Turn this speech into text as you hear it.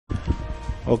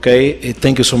Okay,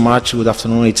 thank you so much. Good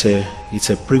afternoon. It's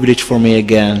a privilege for me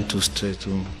again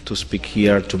to speak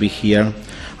here, to be here.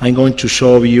 I'm going to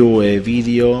show you a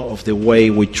video of the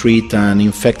way we treat an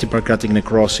infected pancreatic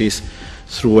necrosis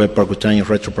through a percutaneous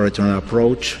retroperitoneal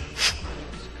approach.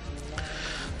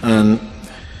 And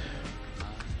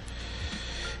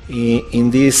in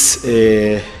this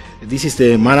is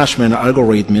the management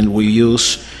algorithm we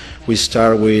use. We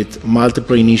start with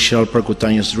multiple initial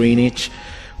percutaneous drainage.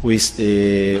 We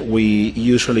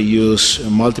usually use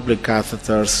multiple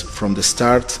catheters from the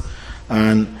start,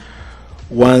 and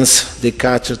once the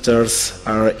catheters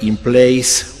are in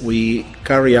place, we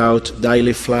carry out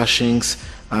daily flushings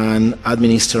and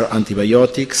administer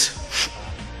antibiotics.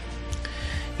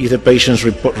 If the patient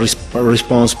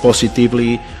responds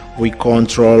positively, we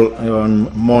control,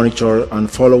 monitor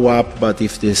and follow up, but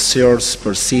if the sears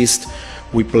persist,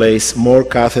 we place more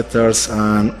catheters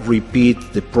and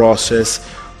repeat the process,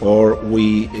 or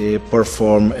we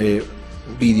perform a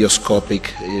videoscopic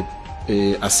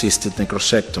assisted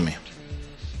necrosectomy.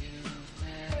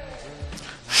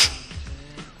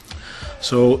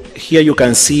 So here you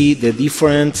can see the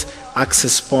different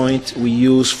access points we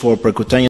use for percutaneous